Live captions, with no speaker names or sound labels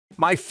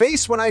My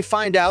face when I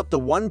find out the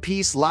One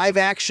Piece live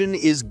action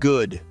is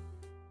good.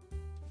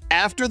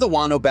 After the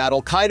Wano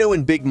battle, Kaido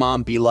and Big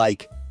Mom be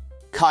like,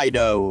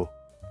 Kaido,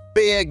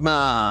 Big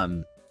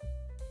Mom.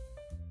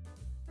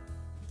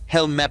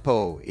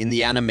 Helmeppo in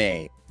the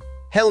anime.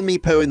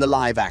 Helmeppo in the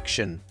live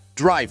action.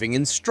 Driving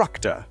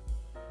instructor.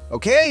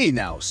 Okay,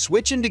 now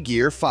switch into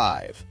Gear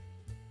 5.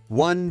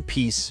 One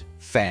Piece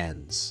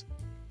fans.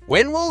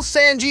 When will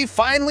Sanji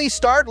finally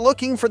start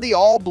looking for the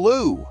all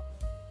blue?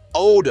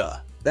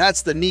 Oda,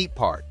 that's the neat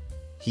part.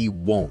 He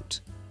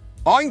won't.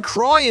 I'm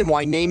crying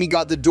why Nami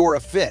got the Dora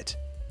fit.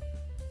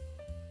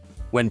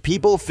 When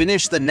people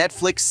finish the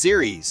Netflix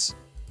series.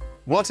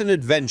 What an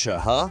adventure,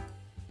 huh?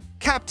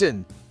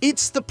 Captain,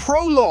 it's the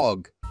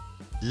prologue.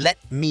 Let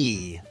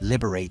me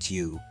liberate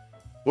you.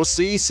 We'll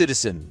see,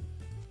 citizen.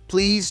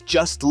 Please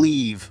just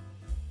leave.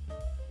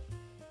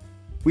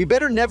 We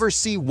better never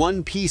see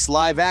One Piece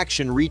live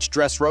action reach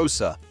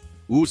Dressrosa.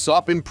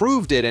 Usopp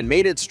improved it and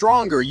made it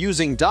stronger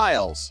using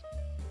dials.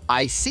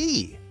 I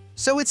see.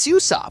 So it's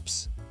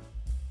Usopp's.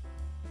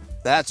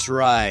 That's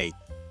right.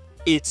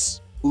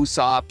 It's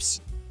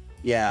Usopp's.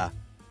 Yeah.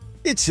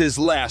 It's his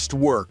last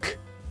work.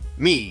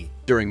 Me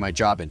during my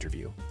job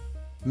interview.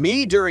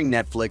 Me during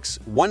Netflix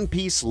One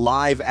Piece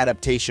live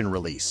adaptation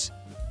release.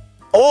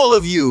 All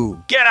of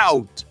you, get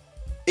out!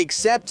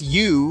 Except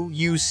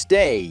you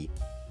stay.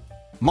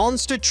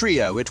 Monster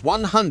Trio at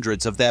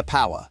 100s of their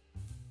power.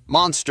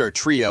 Monster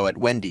Trio at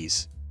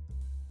Wendy's.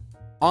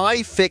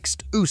 I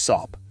fixed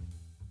Usopp.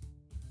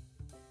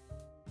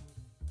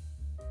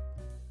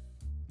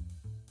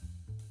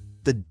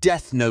 The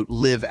Death Note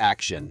live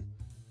action.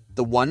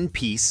 The One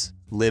Piece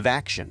live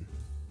action.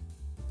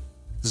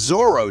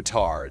 Zoro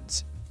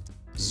tards.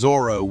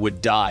 Zoro would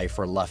die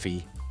for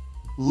Luffy.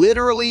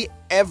 Literally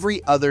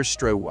every other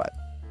Straw What.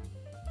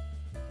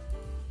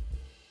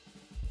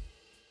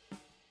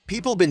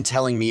 People been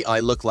telling me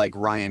I look like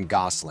Ryan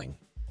Gosling.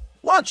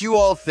 What you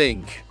all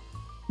think?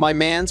 My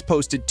man's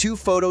posted 2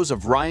 photos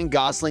of Ryan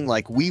Gosling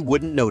like we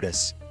wouldn't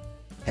notice.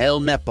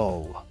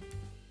 Helmeppo.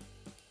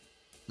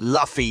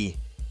 Luffy.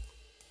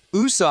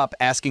 Usopp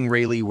asking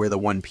Rayleigh where the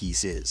One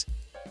Piece is.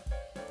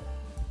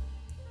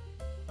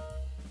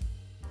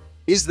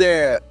 Is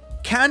there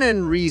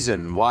canon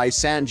reason why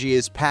Sanji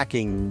is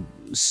packing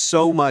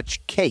so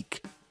much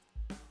cake?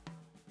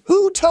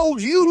 Who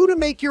told you to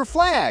make your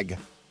flag?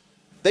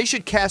 They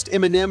should cast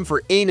Eminem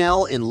for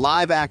Enel in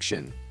live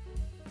action.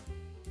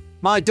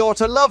 My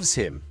daughter loves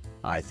him.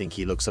 I think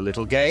he looks a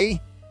little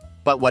gay.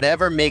 But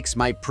whatever makes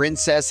my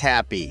princess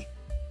happy.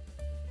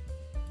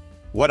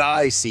 What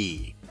I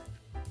see.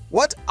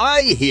 What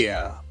I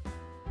hear.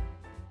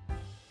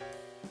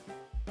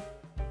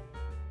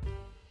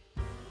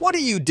 What are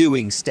you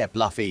doing, Step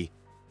Luffy?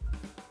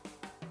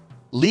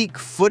 Leak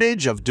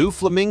footage of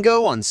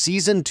Doflamingo on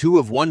Season 2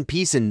 of One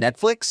Piece in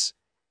Netflix?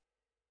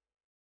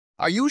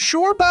 Are you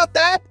sure about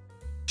that?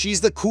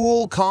 She's the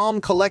cool, calm,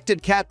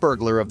 collected cat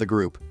burglar of the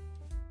group.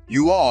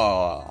 You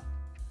are.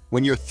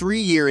 When you're 3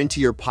 years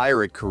into your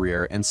pirate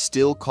career and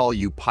still call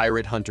you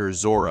Pirate Hunter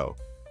Zoro,